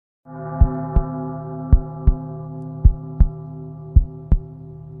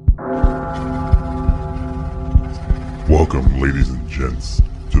Welcome, ladies and gents,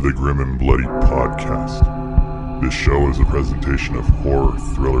 to the Grim and Bloody Podcast. This show is a presentation of horror,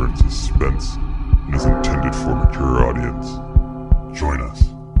 thriller, and suspense, and is intended for a mature audience. Join us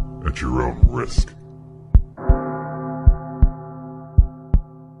at your own risk.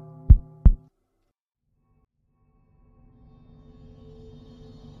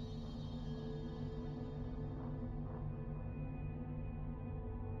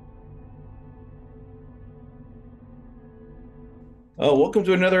 Welcome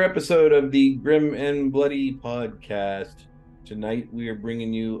to another episode of the Grim and Bloody Podcast. Tonight we are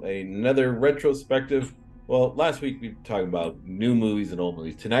bringing you another retrospective. Well, last week we talked about new movies and old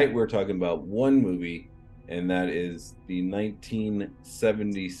movies. Tonight we're talking about one movie, and that is the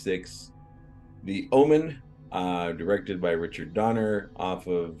 1976 The Omen, directed by Richard Donner, off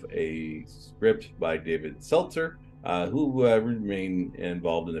of a script by David Seltzer, who remained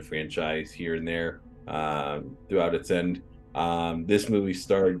involved in the franchise here and there throughout its end. This movie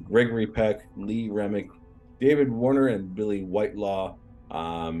starred Gregory Peck, Lee Remick, David Warner, and Billy Whitelaw.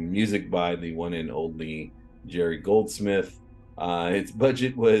 Music by the one and only Jerry Goldsmith. Its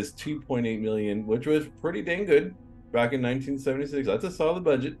budget was $2.8 million, which was pretty dang good back in 1976. That's a solid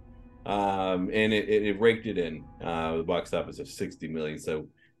budget. And it raked it in the box office of $60 million. So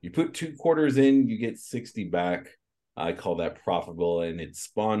you put $2 in, you get 60 back. I call that profitable, and it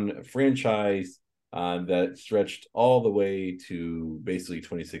spawned a franchise that stretched all the way to basically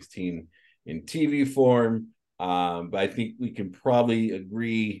 2016 in TV form. But I think we can probably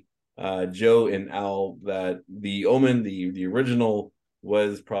agree, Joe and Al, that The Omen, the original,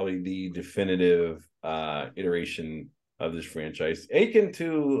 was probably the definitive iteration of this franchise. Akin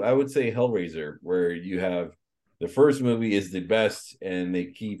to, I would say, Hellraiser, where you have the first movie is the best, and they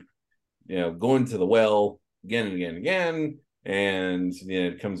keep going to the well again and again and again. And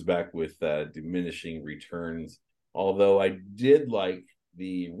it comes back with diminishing returns. Although I did like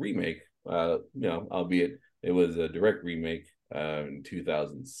the remake, albeit it was a direct remake in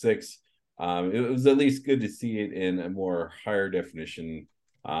 2006. It was at least good to see it in a more higher definition.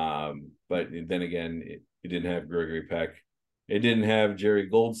 But then again, it didn't have Gregory Peck. It didn't have Jerry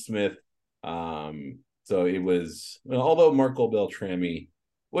Goldsmith. So it was, although Marco Beltrami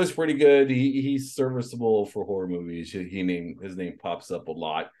was pretty good. He's serviceable for horror movies. His name pops up a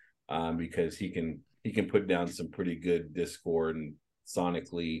lot because he can put down some pretty good discord and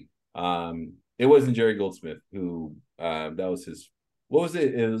sonically. It wasn't Jerry Goldsmith who that was his. What was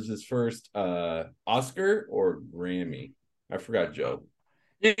it? It was his first Oscar or Grammy. I forgot, Joe.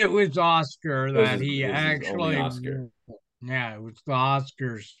 It was Oscar that he actually Oscar. Yeah, it was the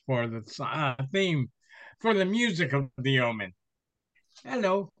Oscars for the theme for the music of The Omen.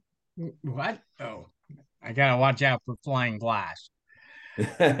 Hello. What? Oh, I gotta watch out for flying glass.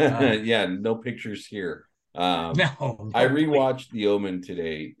 Yeah, no pictures here. No, I rewatched The Omen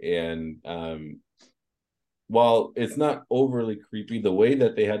today, and while it's not overly creepy, the way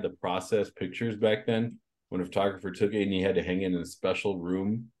that they had to process pictures back then, when a photographer took it and you had to hang it in a special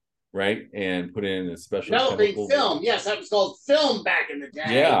room, right, and put it in a special chemical film. Yes, that was called film back in the day.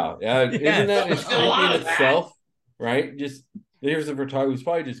 Yeah, isn't that just creepy in itself, right? Just there's a photographer who's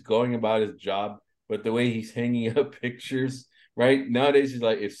probably just going about his job, but the way he's hanging up pictures, right? Nowadays, he's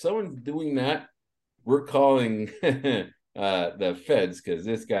like, if someone's doing that, we're calling the feds because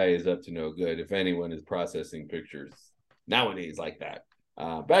this guy is up to no good. If anyone is processing pictures nowadays like that,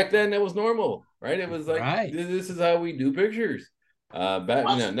 back then it was normal, right? It was like this is how we do pictures.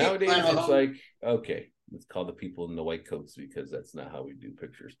 Nowadays it's like, okay, let's call the people in the white coats because that's not how we do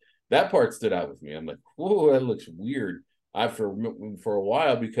pictures. That part stood out with me. I'm like, whoa, that looks weird. For a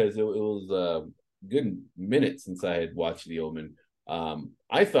while because it was a good minute since I had watched The Omen.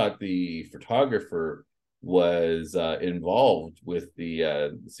 I thought the photographer was involved with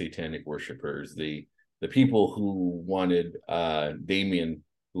the satanic worshipers, the people who wanted Damien,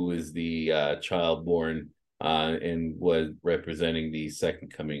 who is the child born and was representing the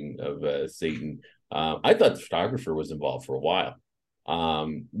second coming of Satan. I thought the photographer was involved for a while.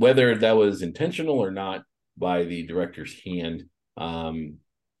 Whether that was intentional or not by the director's hand,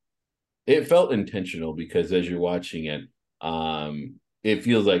 it felt intentional because as you're watching it, it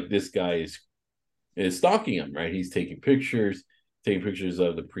feels like this guy is stalking him, right? He's taking pictures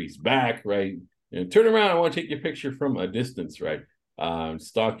of the priest's back, right? And turn around, I want to take your picture from a distance, right?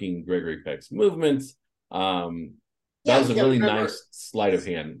 Stalking Gregory Peck's movements. That was a really nice sleight of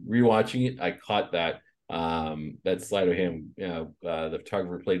hand. Rewatching it, I caught that sleight of hand. The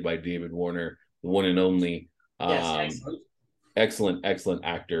photographer played by David Warner, the one and only. Excellent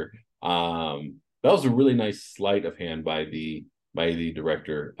actor. That was a really nice sleight of hand by the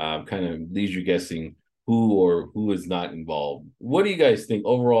director. Kind of leaves you guessing who is not involved. What do you guys think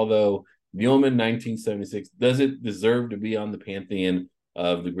overall, though? The Omen 1976, does it deserve to be on the pantheon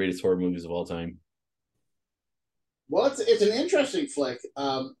of the greatest horror movies of all time? Well, it's an interesting flick.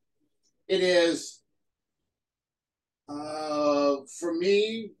 It is, for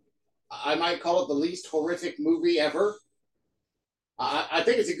me, I might call it the least horrific movie ever. I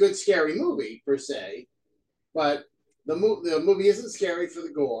think it's a good scary movie per se, but the movie isn't scary for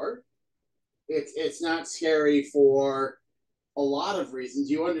the gore. It's not scary for a lot of reasons.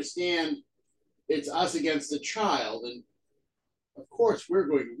 You understand it's us against a child, and of course we're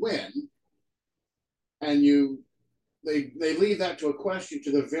going to win. And they leave that to a question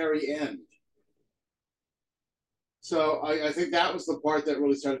to the very end. So I think that was the part that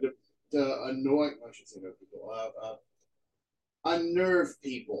really started to annoy. I should say no people. Unnerve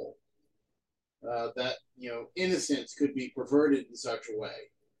people. That innocence could be perverted in such a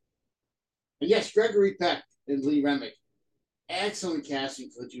way. And yes, Gregory Peck and Lee Remick, excellent casting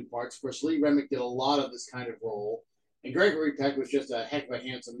for the two parts. Of course, Lee Remick did a lot of this kind of role, and Gregory Peck was just a heck of a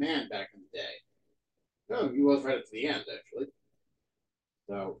handsome man back in the day. No, he was right up to the end, actually.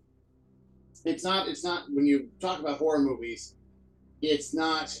 So it's not when you talk about horror movies, it's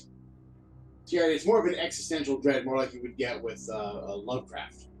not scary. It's more of an existential dread, more like you would get with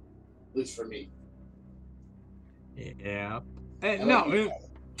Lovecraft, at least for me. Yeah. No,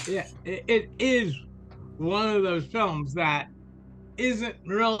 it is one of those films that isn't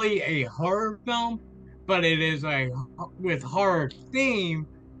really a horror film, but it is a with horror theme,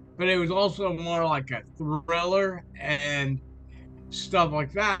 but it was also more like a thriller and stuff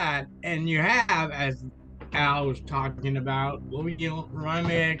like that. And you have, as Al was talking about, Louis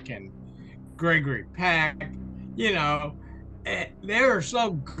Remick and Gregory Peck, they're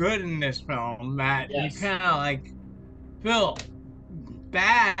so good in this film that you yes. kind of like feel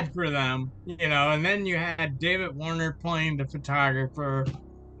bad for them, and then you had David Warner playing the photographer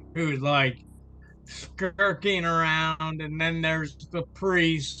who's like skirking around, and then there's the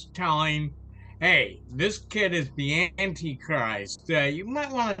priest telling, hey, this kid is the Antichrist. You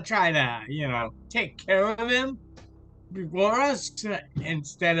might want to try to, take care of him before us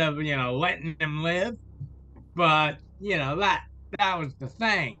instead of, letting him live. But, that was the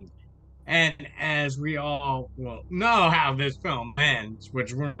thing. And as we all will know how this film ends,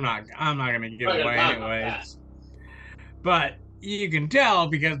 which I'm not going to give I'm not away gonna talk about that. anyways, but you can tell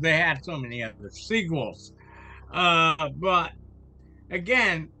because they had so many other sequels. But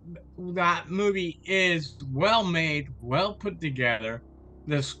again, that movie is well made, well put together.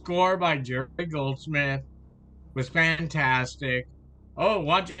 The score by Jerry Goldsmith was fantastic. Oh,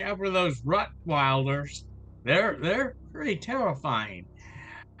 watch out for those Rottweilers. They're pretty terrifying.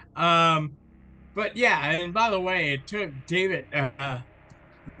 Um, but yeah, and by the way, it took David,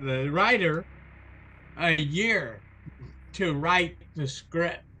 the writer, a year to write the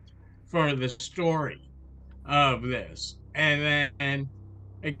script for the story of this. And then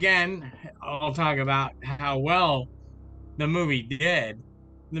again, I'll talk about how well the movie did.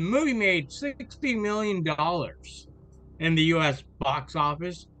 The movie made $60 million in the US box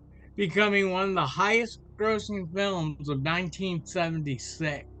office, becoming one of the highest grossing films of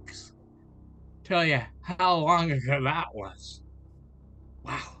 1976. Tell you how long ago that was.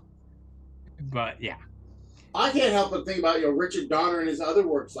 Wow. But yeah. I can't help but think about Richard Donner and his other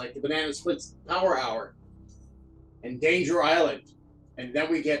works like the Banana Splits Power Hour and Danger Island, and then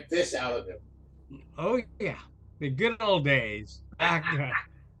we get this out of him. Oh yeah. The good old days. Back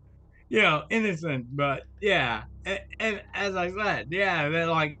innocent, but yeah. And as I said, yeah, they're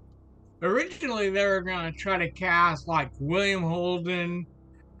like originally they were gonna try to cast like William Holden.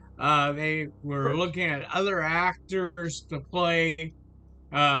 They were looking at other actors to play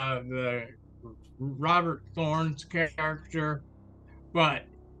the Robert Thorne's character, but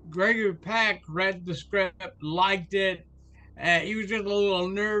Gregory Peck read the script, liked it. He was just a little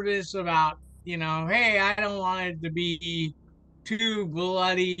nervous about, hey, I don't want it to be too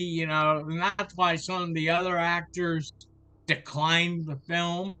bloody, and that's why some of the other actors declined the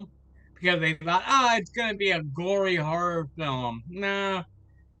film because they thought, oh, it's going to be a gory horror film. No,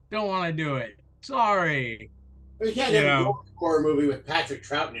 don't want to do it. Sorry. I mean, you can't You have a know, horror movie with Patrick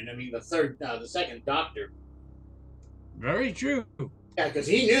Troughton in. I mean, the second Doctor. very true. Yeah, because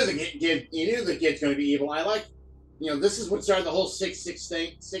he knew the kid's going to be evil. I like, this is what started the whole six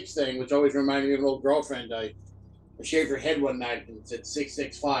thing, which always reminded me of an old girlfriend. I shaved her head one night and it said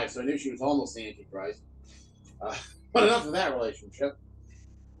 665, so I knew she was almost the Antichrist. But enough of that relationship.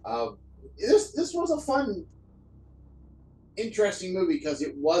 This was a fun, interesting movie because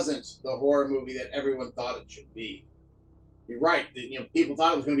it wasn't the horror movie that everyone thought it should be. you're right. People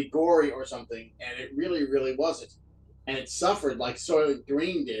thought it was going to be gory or something, and it really, really wasn't. And it suffered like Soylent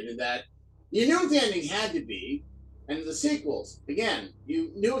Green did, in that you knew what the ending had to be, and the sequels, again,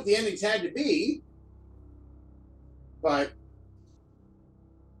 you knew what the endings had to be, but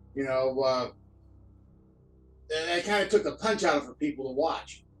that kind of took the punch out of for people to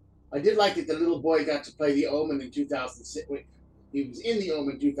watch. I did like that the little boy got to play the Omen in 2006. He was in the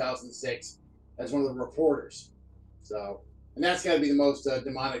Omen 2006 as one of the reporters. So, and that's got to be the most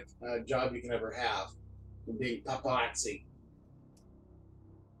demonic job you can ever have, being paparazzi.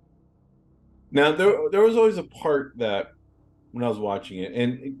 Now there was always a part that when I was watching it,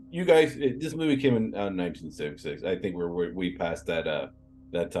 and you guys, this movie came in 1976. I think we passed that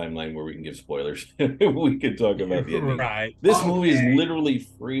timeline where we can give spoilers. We could talk about the ending. Right. This movie is literally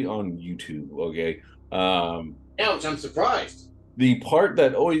free on YouTube. Okay. Ouch! I'm surprised. The part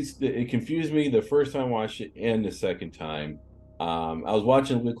that always it confused me the first time I watched it and the second time. I was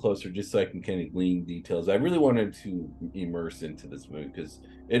watching a little bit closer just so I can kind of glean details. I really wanted to immerse into this movie because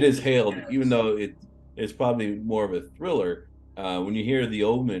it is hailed, even though it's probably more of a thriller. When you hear the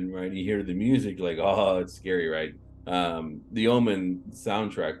Omen, right, you hear the music, like, oh, it's scary, right? The Omen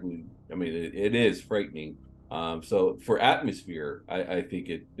soundtrack, I mean, it is frightening. So for atmosphere, I think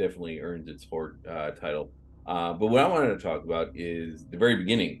it definitely earns its horror title. But what I wanted to talk about is the very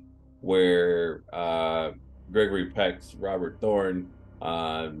beginning, where Gregory Peck's Robert Thorne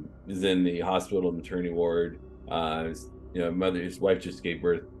is in the hospital maternity ward. His wife just gave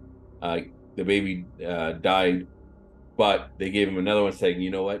birth. The baby died, but they gave him another one saying, you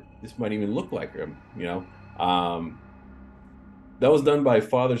know what, this might even look like him. That was done by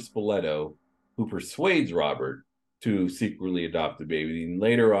Father Spoleto, who persuades Robert to secretly adopt the baby. And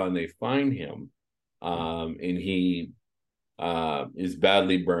later on, they find him, and he is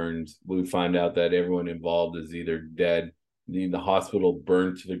badly burned. We find out that everyone involved is either dead, the hospital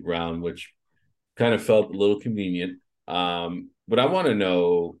burned to the ground, which kind of felt a little convenient. But I want to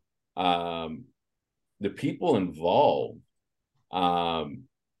know the people involved.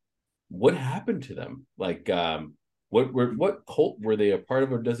 What happened to them? Like, what cult were they a part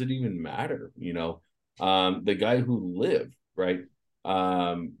of, or does it even matter? The guy who lived, right?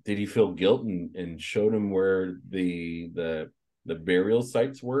 Did he feel guilt and showed him where the burial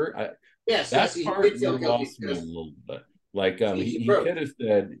sites were? Yes, that he part did feel lost guilty me a little bit. Like, he broke. could have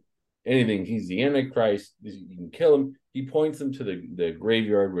said anything. He's the Antichrist. You can kill him. He points them to the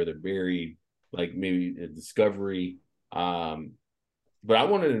graveyard where they're buried, like maybe a discovery. But I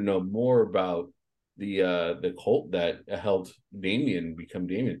wanted to know more about the cult that helped Damien become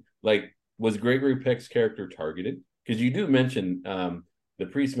Damien. Like, was Gregory Peck's character targeted? Because you do mention the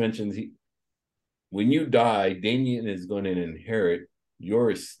priest mentions when you die, Damien is going to inherit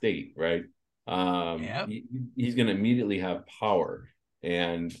your estate, right? Yep. He's going to immediately have power,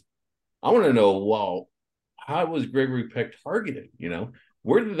 and I want to know, well, how was Gregory Peck targeted?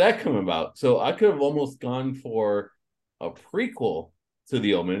 Where did that come about? So I could have almost gone for a prequel to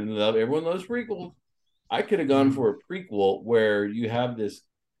The Omen, and everyone loves prequels. I could have gone for a prequel where you have this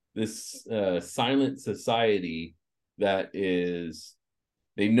silent society that is,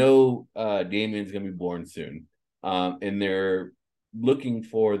 they know Damien's going to be born soon, and they're looking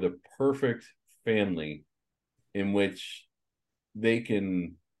for the perfect family in which they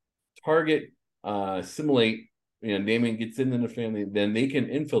can target, assimilate. Damien gets into the family, then they can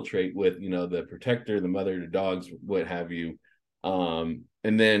infiltrate with, the protector, the mother, the dogs, what have you. And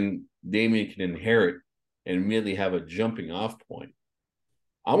then Damien can inherit and immediately have a jumping off point.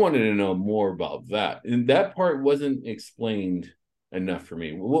 I wanted to know more about that. And that part wasn't explained enough for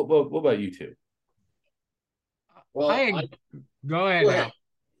me. What about you two? Well, go ahead now.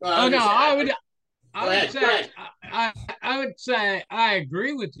 I would say I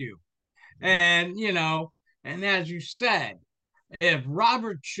agree with you. And, and as you said, if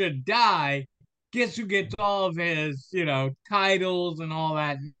Robert should die, guess who gets all of his, titles and all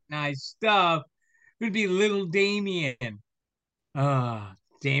that nice stuff? It would be little Damien.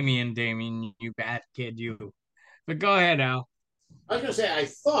 Damien, you bad kid, you. But go ahead, Al. I was going to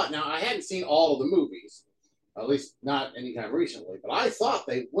say, now I hadn't seen all of the movies, at least not anytime recently, but I thought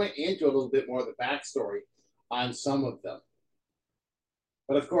they went into a little bit more of the backstory on some of them.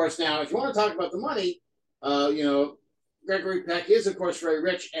 But of course, now, if you want to talk about the money, Gregory Peck is, of course, very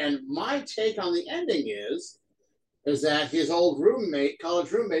rich. And my take on the ending is that his old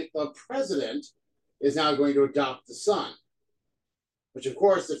college roommate, the president, is now going to adopt the son. Which, of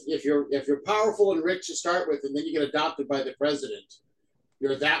course, if you're powerful and rich to start with, and then you get adopted by the president,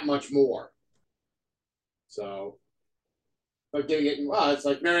 you're that much more. So, but it's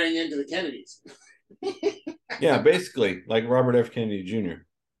like marrying into the Kennedys. Yeah, basically like Robert F. Kennedy Jr.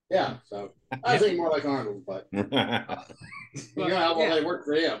 Yeah, so I think more like Arnold, but you know how well they work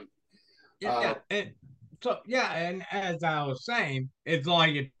for him. Yeah, and so yeah, and as I was saying, it's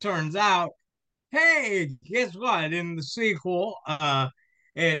like it turns out, hey, guess what? In the sequel,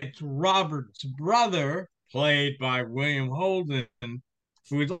 it's Robert's brother, played by William Holden,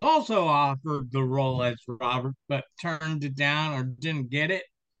 who was also offered the role as Robert, but turned it down or didn't get it.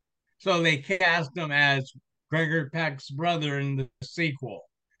 So they cast him as Gregory Peck's brother in the sequel.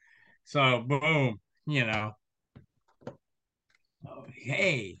 So boom, you know. Oh,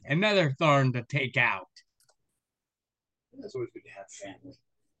 hey, another thorn to take out. That's always good to have family.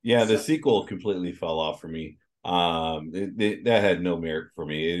 Yeah, the sequel completely fell off for me. That had no merit for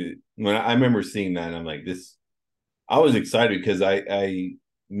me. When I remember seeing that, I'm like, this. I was excited because I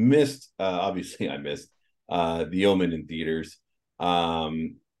missed. Obviously, I missed the Omen in theaters.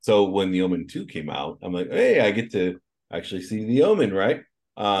 So when the Omen 2 came out, I'm like, hey, I get to actually see the Omen, right?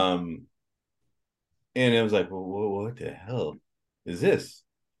 And it was like, well, what the hell is this?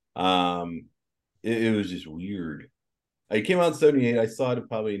 Um, it was just weird. It came out in 78. I saw it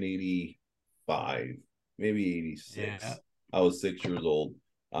probably in 85, maybe 86. Yeah. I was 6 years old.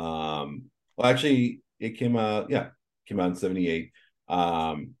 Well, actually, it came out, yeah, came out in 78.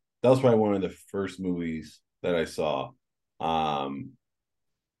 That was probably one of the first movies that I saw on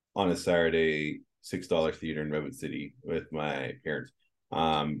a Saturday, $6 theater in Redwood City with my parents.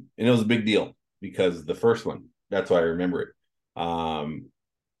 And it was a big deal because the first one, that's why I remember it.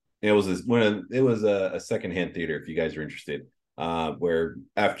 It was a secondhand theater if you guys are interested, where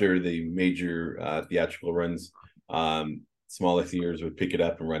after the major theatrical runs, smaller theaters would pick it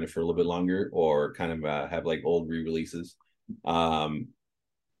up and run it for a little bit longer, or kind of have like old re-releases.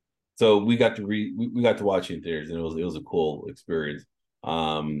 So we got to watch it in theaters, and it was a cool experience.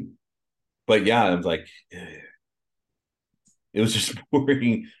 But yeah, I was like, it was just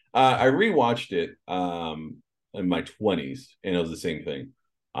boring. I rewatched it in my 20s, and it was the same thing.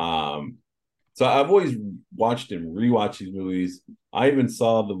 So I've always watched and rewatched these movies. I even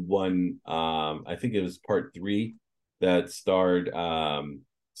saw the one, I think it was part 3, that starred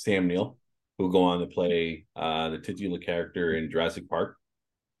Sam Neill, who go on to play the titular character in Jurassic Park.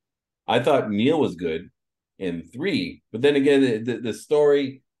 I thought Neil was good in 3, but then again, the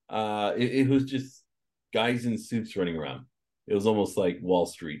story, it was just guys in suits running around. It was almost like Wall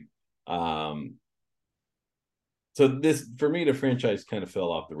Street. So this, for me, the franchise kind of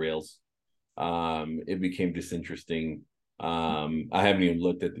fell off the rails. It became disinteresting. I haven't even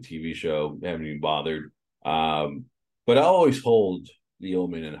looked at the TV show, haven't even bothered. But I always hold the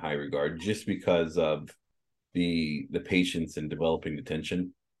Omen in high regard just because of the patience in developing the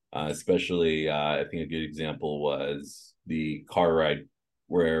tension. Especially, I think a good example was the car ride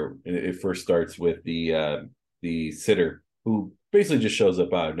where it first starts with the sitter who basically just shows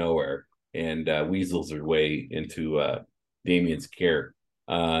up out of nowhere and weasels her way into Damien's care.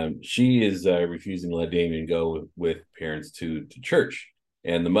 She is refusing to let Damien go with parents to church,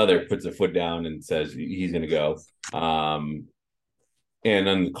 and the mother puts her foot down and says he's going to go. And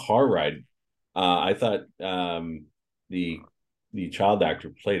on the car ride, I thought the child actor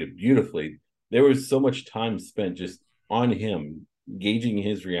played it beautifully. There was so much time spent just on him, gauging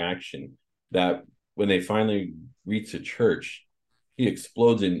his reaction, that when they finally reach the church, he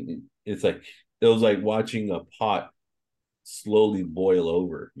explodes, and it's like it was like watching a pot slowly boil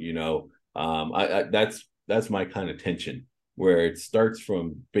over. That's my kind of tension, where it starts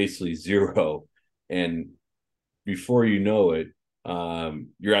from basically zero, and before you know it,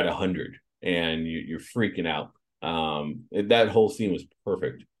 you're at 100 and you're freaking out. That whole scene was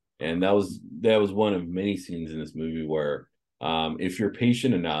perfect, and that was one of many scenes in this movie where, if you're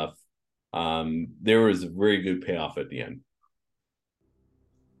patient enough, there was a very good payoff at the end.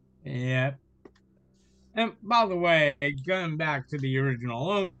 Yeah. And by the way, going back to the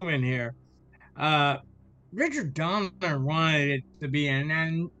original Omen here, uh, Richard Donner wanted it to be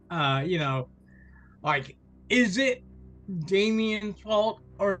like, is it Damien's fault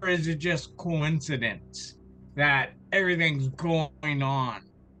or is it just coincidence that everything's going on?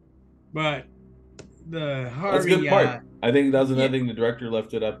 But the That's a good Harvey, part. I think that was yeah, another thing the director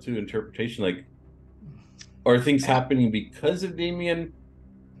left it up to interpretation. Like, are things happening because of Damien,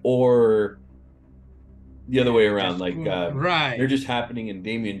 or the other way around? just Like, they're right. just happening, and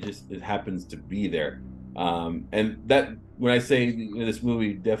Damien just it happens to be there. And that, when I say this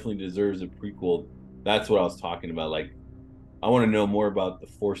movie definitely deserves a prequel, that's what I was talking about. Like, I want to know more about the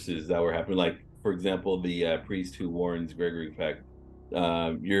forces that were happening. Like, for example, the priest who warns Gregory Peck,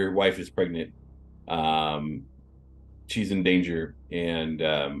 your wife is pregnant. Um, she's in danger, and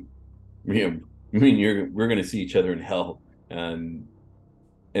I mean, we're going to see each other in hell, and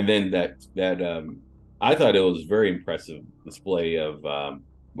then I thought it was very impressive display of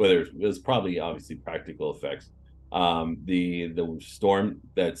whether it was probably obviously practical effects. The storm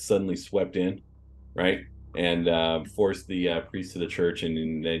that suddenly swept in, right, and forced the priest to the church,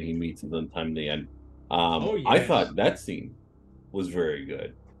 and then he meets them time in the end. Oh I yes. thought that scene was very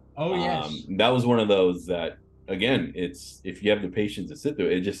good. Oh yes. That was one of those that, again, it's if you have the patience to sit there,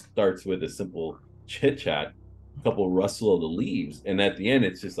 it just starts with a simple chit chat, a couple rustle of the leaves, and at the end,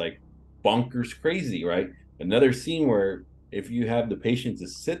 it's just like bonkers crazy, right? Another scene where if you have the patience to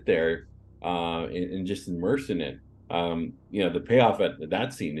sit there and just immerse in it, the payoff at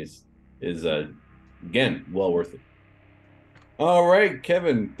that scene is again well worth it. All right,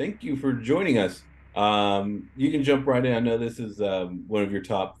 Kevin, thank you for joining us. You can jump right in. I know this is one of your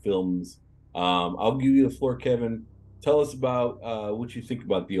top films. I'll give you the floor, Kevin. Tell us about what you think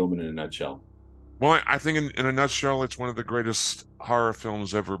about The Omen in a nutshell. Well, I think in a nutshell, it's one of the greatest horror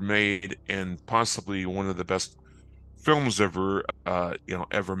films ever made, and possibly one of the best films ever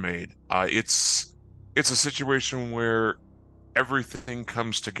made. It's a situation where everything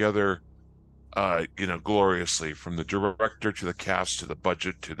comes together, gloriously, from the director to the cast to the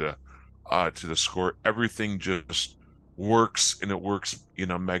budget to the score. Everything just works, and it works,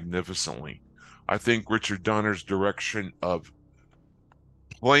 magnificently. I think Richard Donner's direction of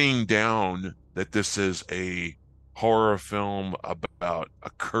playing down that this is a horror film about a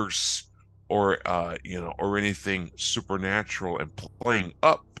curse or anything supernatural, and playing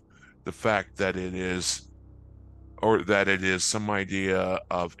up the fact that it is some idea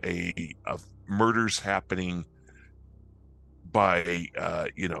of murders happening by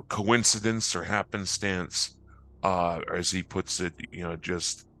coincidence or happenstance, or as he puts it,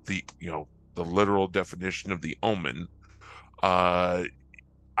 just the literal definition of the omen.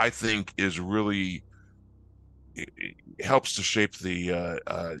 I think is really it helps to shape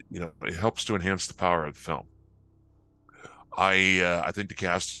it helps to enhance the power of the film. I think the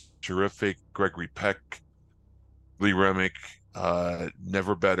cast terrific. Gregory Peck, Lee Remick,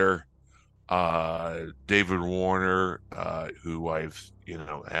 never better. David Warner, who I've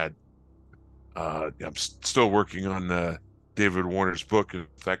had. I'm still working on David Warner's book. In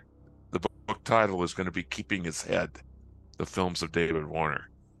fact, the book title is going to be "Keeping His Head: The Films of David Warner."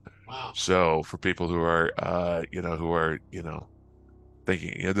 Wow. So for people who are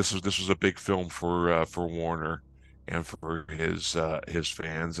thinking, this was a big film for Warner and for his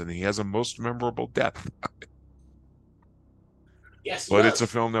fans, and he has a most memorable death. Yes, he But it's a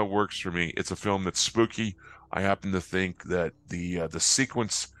does. film that works for me. It's a film that's spooky. I happen to think that the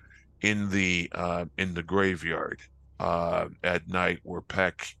sequence in the graveyard at night, where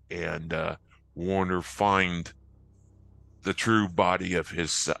Peck and Warner find the true body of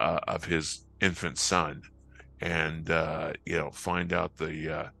his infant son, and find out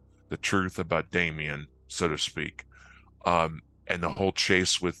the truth about Damien, so to speak, and the whole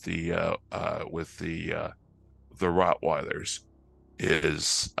chase with the Rottweilers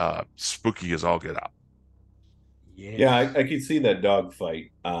is spooky as all get out. Yeah, Yes. I could see that dog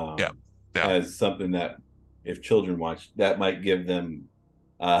fight Yeah, yeah, as something that if children watch, that might give them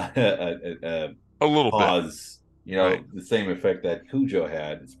a a little bit, pause. right. The same effect that Cujo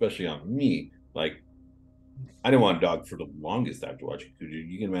had, especially on me. Like, I didn't want a dog for the longest after watching Cujo.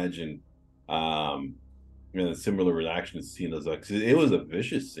 You can imagine, um, the similar reaction to seeing those dogs. It was a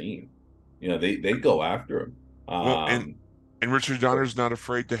vicious scene. They go after him. Well, and Richard Donner's not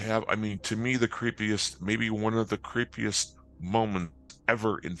afraid to have. I mean, to me, the creepiest, maybe one of the creepiest moments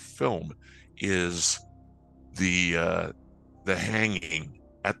ever in film, is the hanging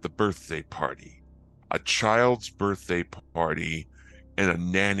at the birthday party, a child's birthday party, and a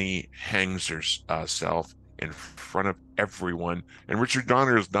nanny hangs herself in front of everyone, and Richard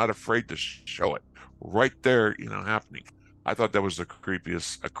Donner is not afraid to show it right there, happening. I thought that was a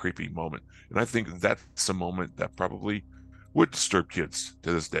creepy moment, and I think that's a moment that probably would disturb kids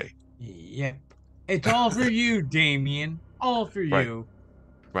to this day. Yep. It's all for you, Damien. All for Right, you.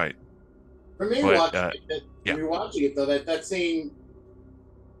 right. For me, But yeah, rewatching it though, that scene,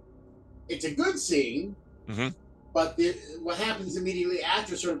 it's a good scene, hmm but what happens immediately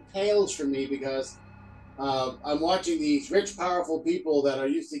after sort of pales for me because I'm watching these rich, powerful people that are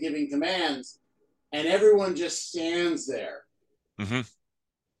used to giving commands, and everyone just stands there. hmm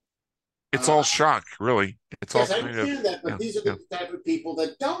it's Uh, all shock, really. It's all yes, I kind of, understand that, but yeah, these are yeah, the type of people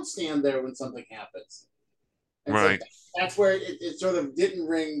that don't stand there when something happens. And so right. that's where it sort of didn't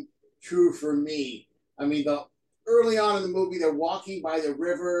ring true for me. I mean, early on in the movie, they're walking by the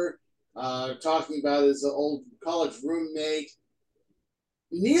river, talking about his old college roommate.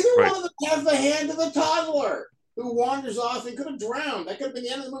 Neither Right. one of them has the hand of the toddler who wanders off and could have drowned. That could have been the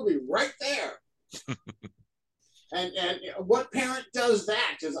end of the movie right there. And what parent does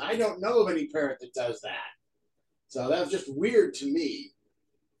that? Because I don't know of any parent that does that. So that was just weird to me.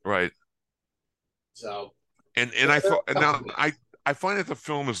 Right. So And I thought, and now I find that the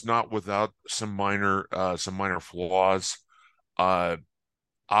film is not without some minor flaws. Uh,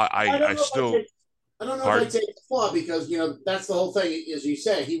 I I don't know if I still, take I don't know if I pardon? take the flaw because that's the whole thing. As you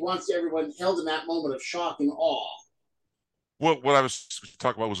say, he wants everyone held in that moment of shock and awe. What I was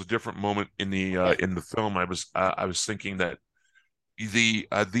talking about was a different moment Okay. in the film. I was thinking that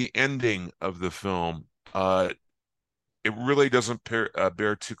the ending of the film, it really doesn't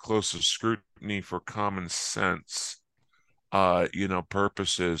bear too close of scrutiny for common sense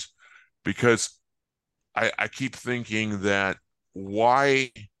purposes, because I keep thinking that,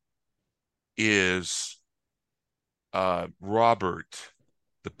 why is Robert,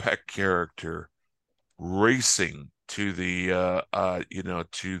 the Peck character, racing to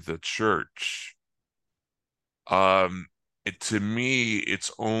to the church? To me,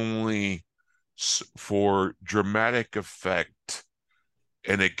 it's only for dramatic effect,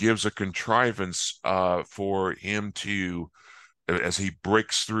 and it gives a contrivance for him to, as he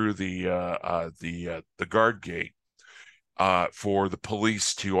breaks through the guard gate, for the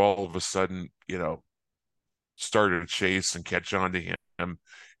police to all of a sudden, start a chase and catch on to him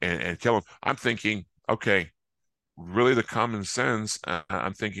and kill him. I'm thinking, okay, really the common sense.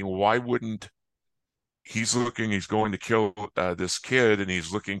 I'm thinking, why wouldn't he's going to kill this kid, and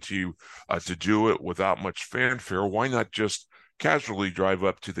he's looking to do it without much fanfare. Why not just casually drive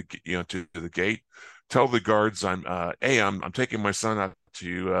up to the gate, tell the guards, I'm taking my son out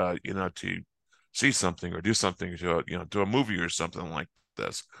to see something or do something, to a movie or something like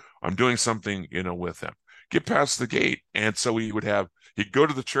this. I'm doing something with him. Get past the gate, and so he'd go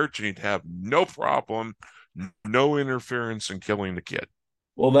to the church and he'd have no problem, no interference in killing the kid.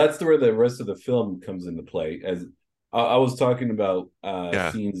 Well, that's where the rest of the film comes into play. As I was talking about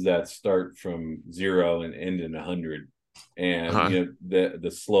Yeah. scenes that start from 0 and end in 100, and Uh-huh.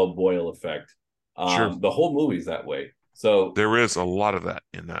 the slow boil effect. Sure. The whole movie's that way. So There is a lot of that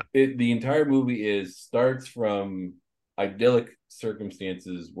in that. the entire movie starts from idyllic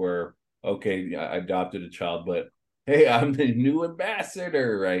circumstances where, okay, I adopted a child, but hey, I'm the new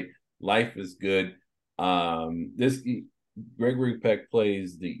ambassador, right? Life is good. This Gregory Peck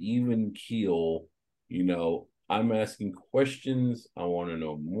plays the even keel. I'm asking questions. I want to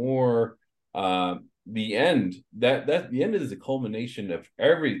know more. The end the end is the culmination of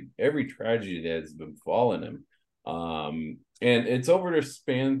every tragedy that has befallen him. And it's over a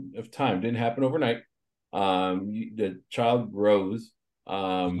span of time. Didn't happen overnight. The child grows.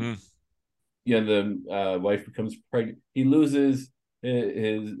 Mm-hmm. The wife becomes pregnant. He loses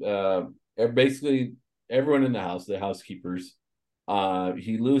his basically everyone in the house, the housekeepers.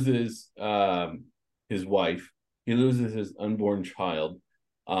 He loses his wife. He loses his unborn child.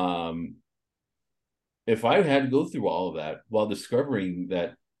 Um, if I had to go through all of that while discovering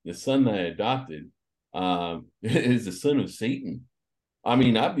that the son that I adopted is the son of Satan, I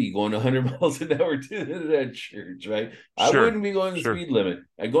mean, I'd be going 100 miles an hour to that church, right? I Sure. wouldn't be going the Sure. speed limit.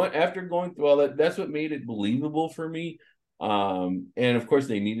 After going through all that, that's what made it believable for me. And of course,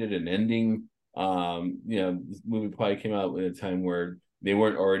 they needed an ending. This movie probably came out at a time where they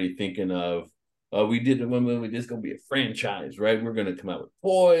weren't already thinking of, we did the one movie, this is going to be a franchise, right? We're going to come out with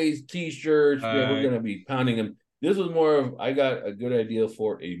toys, T-shirts. Yeah, we're going to be pounding them. This was more of, I got a good idea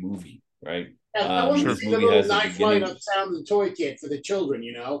for a movie, right? I want to This see the movie little has a knife fight beginning. on Sound of the Toy Kit for the children,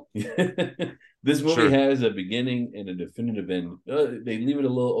 This movie Sure. has a beginning and a definitive end. They leave it a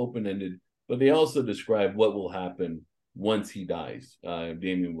little open-ended, but they also describe what will happen once he dies.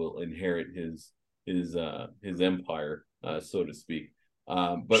 Damien will inherit his empire, so to speak.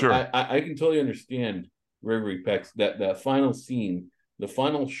 But Sure. I can totally understand Gregory Peck's that final scene, the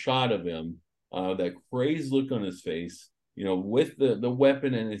final shot of him, that crazed look on his face, with the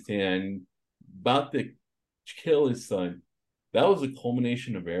weapon in his hand, about to kill his son. That was a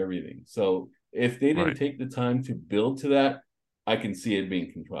culmination of everything. So if they didn't Right. take the time to build to that, I can see it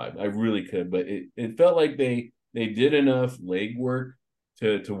being contrived. I really could, but it felt like they did enough legwork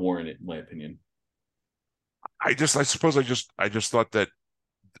to warrant it, in my opinion. I suppose I just thought that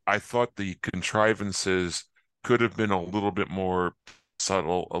I thought the contrivances could have been a little bit more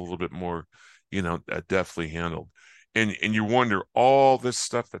subtle, a little bit more, deftly handled. And you wonder, all this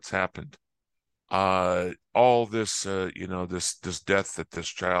stuff that's happened, all this, this death that this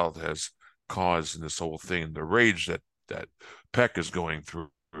child has caused, and this whole thing, the rage that Peck is going through.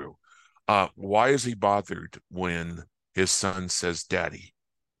 Why is he bothered when his son says "Daddy"?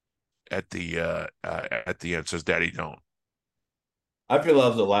 end says, "Daddy, don't." I feel that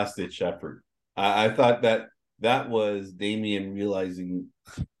was a last ditch effort. I thought that was Damien realizing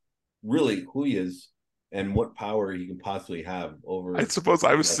really who he is and what power he can possibly have over. I suppose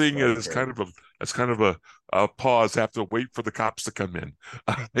I was seeing it as character. kind of a pause, have to wait for the cops to come in.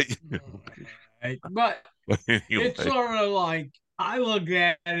 Right. But Anyway, it's sort of like I look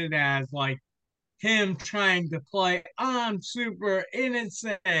at it as like him trying to play, I'm super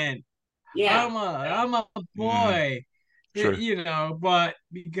innocent. Yeah. I'm a boy. sure. You know, but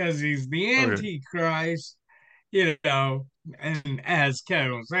because he's the Okay. Antichrist, you know, and as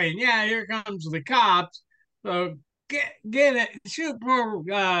Kevin was saying, yeah, here comes the cops. So get it, shoot poor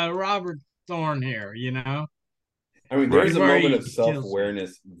Robert Thorne here, you know. I mean, Right. there's a Before moment he of kills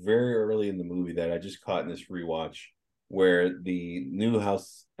self-awareness very early in the movie that I just caught in this rewatch, where the new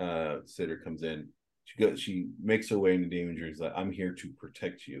house sitter comes in. She makes her way into Daminger's like, I'm here to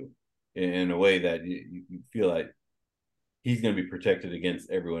protect you, in a way that you feel like he's going to be protected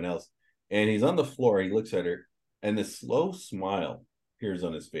against everyone else. And he's on the floor. He looks at her, and this slow smile appears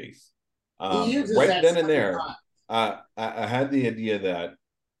on his face. He uses Right that then and there, time. I had the idea that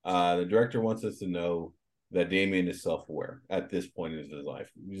the director wants us to know that Damien is self-aware at this point in his life.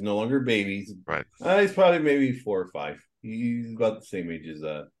 He's no longer a baby. Right. He's probably maybe 4 or 5. He's about the same age as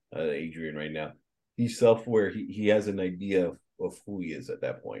Adrian right now. He's self-aware. He has an idea of who he is at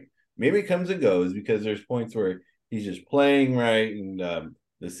that point. Maybe it comes and goes because there's points where he's just playing right, and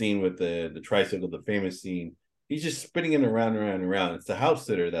the scene with the tricycle, the famous scene, he's just spinning it around and around and around. It's the house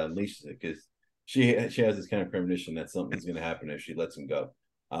sitter that unleashes it because she has this kind of premonition that something's going to happen if she lets him go.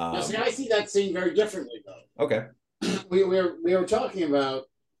 Now, see, I see that scene very differently, though. Okay. We were talking about,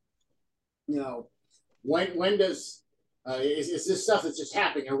 you know, when does is this stuff that's just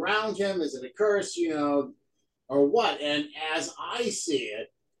happening around him? Is it a curse, you know, or what? And as I see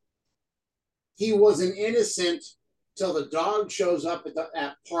it, he was an innocent till the dog shows up at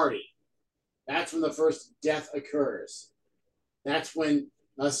that party. That's when the first death occurs. That's when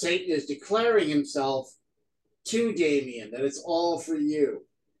Satan is declaring himself to Damien that it's all for you.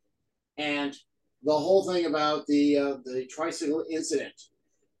 And the whole thing about the tricycle incident,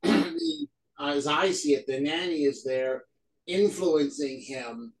 as I see it, the nanny is there influencing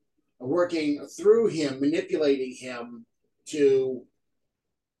him, working through him, manipulating him to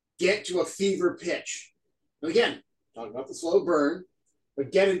get to a fever pitch. And again, talk about the slow burn,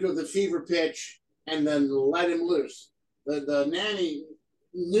 but get into the fever pitch and then let him loose. The nanny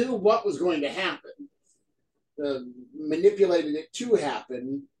knew what was going to happen, manipulated it to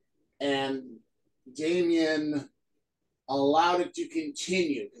happen, and Damien allowed it to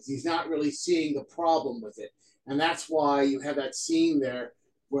continue because he's not really seeing the problem with it. And that's why you have that scene there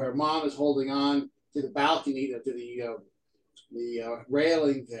where mom is holding on to the balcony, to the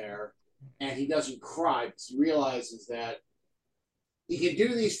railing there, and he doesn't cry because he realizes that he can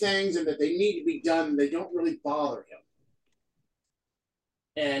do these things and that they need to be done. They don't really bother him.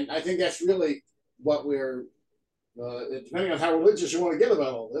 And I think that's really what we're, depending on how religious you want to get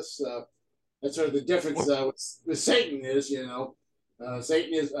about all this, that's sort of the difference with Satan is, you know,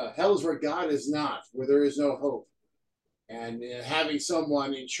 Satan is, hell is where God is not, where there is no hope. And having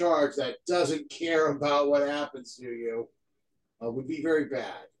someone in charge that doesn't care about what happens to you would be very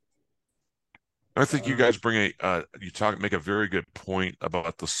bad. I think you guys make a very good point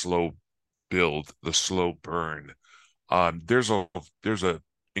about the slow build, the slow burn. There's a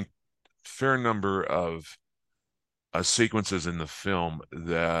fair number of sequences in the film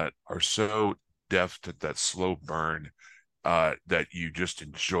that are so deft at that slow burn that you just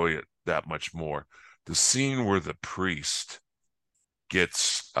enjoy it that much more. The scene where the priest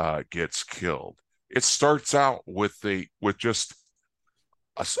gets killed. It starts out with just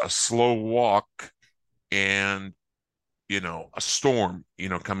a slow walk and a storm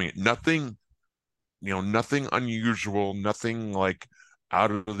coming. Nothing unusual, nothing like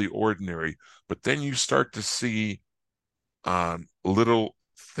out of the ordinary. But then you start to see little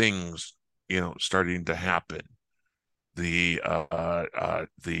things starting to happen. The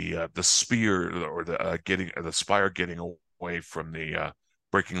spear or the spire getting away from the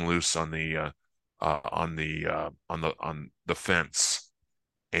breaking loose on the fence.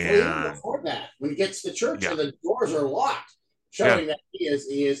 And even before that, when he gets to church and the doors are locked, showing that he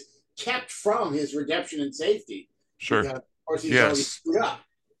is kept from his redemption and safety. Sure. Because, of course, he's already screwed up.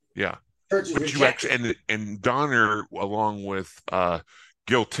 Yeah. Church is but you actually and Donner, along with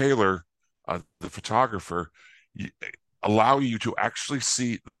Gil Taylor, the photographer, allow you to actually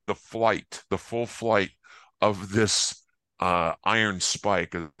see the full flight of this iron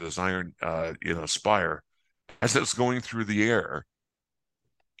spike, this iron spire, as it's going through the air.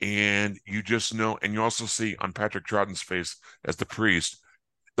 And you just know, and you also see on Patrick Troughton's face as the priest,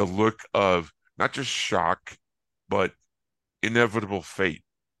 the look of not just shock, but inevitable fate.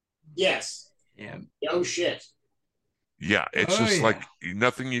 Yes. Yeah. Oh shit. Yeah, it's Oh, just yeah. like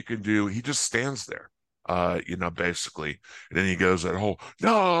nothing you can do. He just stands there, basically. And then he goes that whole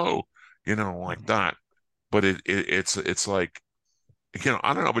no, like that. But it's like, I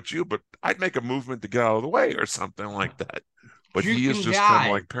don't know about you, but I'd make a movement to get out of the way or something like that. But You he is can just kind of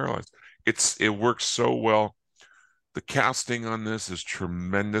die. like paralyzed. It works so well. The casting on this is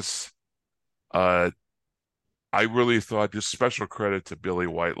tremendous. Uh, I really thought, just special credit to Billy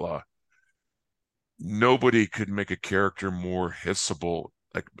Whitelaw. Nobody could make a character more hissable,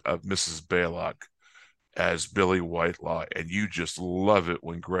 like of Mrs. Baylock, as Billy Whitelaw, and you just love it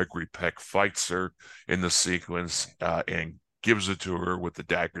when Gregory Peck fights her in the sequence and gives it to her with the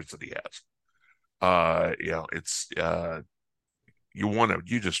daggers that he has. It's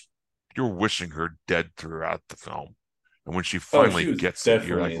you're wishing her dead throughout the film, and when she Oh, she finally was gets it,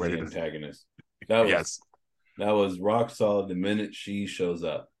 you're like definitely ready the to. antagonist. That was Yes, that was rock solid the minute she shows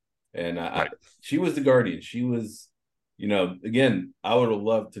up, and right. she was the guardian. She was, again, I would have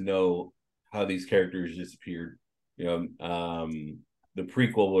loved to know how these characters disappeared. The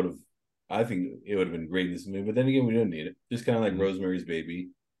prequel would have, I think it would have been great in this movie, but then again, we don't need it. Just kind of like Mhm. Rosemary's Baby,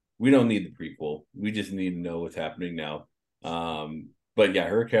 we don't need the prequel. We just need to know what's happening now. But yeah,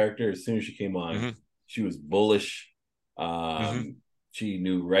 her character, as soon as she came on, Mm-hmm. she was bullish. Mm-hmm. She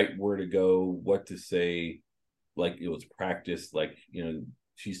knew right where to go, what to say, like it was practice. Like,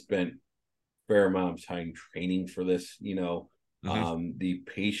 she spent fair amount of time training for this. Mm-hmm. The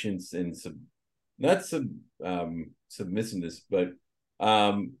patience and not submissiveness, but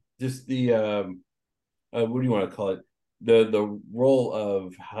just the what do you want to call it? The role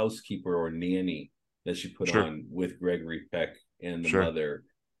of housekeeper or nanny that she put Sure, on with Gregory Peck and the sure, mother.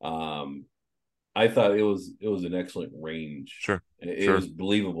 I thought it was an excellent range. sure, It sure. was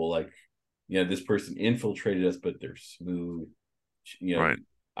believable. Like, this person infiltrated us, but they're smooth. You know, Right.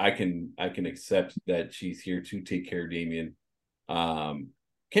 I can accept that she's here to take care of Damien. Um,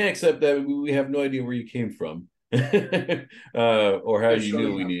 can't accept that we have no idea where you came from, or how Yeah, you sure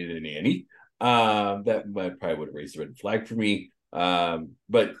knew we enough. needed a nanny. That might probably would have raised a red flag for me.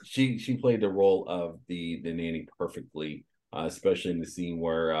 But she played the role of the nanny perfectly, especially in the scene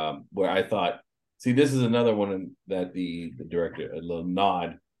where I thought, see, this is another one that the director, a little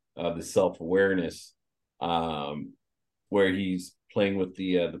nod of the self awareness, um, where he's playing with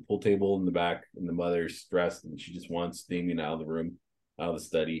the pool table in the back, and the mother's stressed and she just wants Damien out of the room, out of the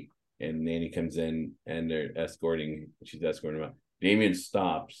study, and Nanny comes in and she's escorting him out. Damien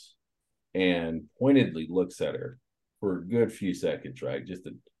stops and pointedly looks at her for a good few seconds, right? Just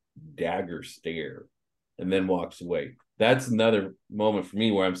a dagger stare, and then walks away. That's another moment for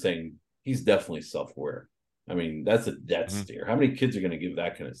me where I'm saying he's definitely self-aware. I mean, that's a death Mm-hmm. stare. How many kids are going to give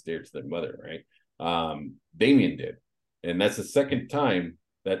that kind of stare to their mother, right? Damien did, and that's the second time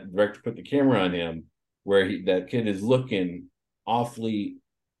that director put the camera on him, where that kid is looking awfully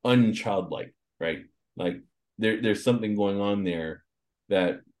unchildlike, right? Like there's something going on there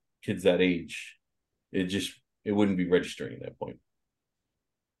that kids that age, it wouldn't be registering at that point.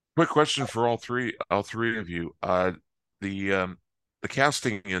 Quick question for all three of you. The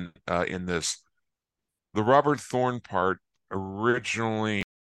casting in this, the Robert Thorne part originally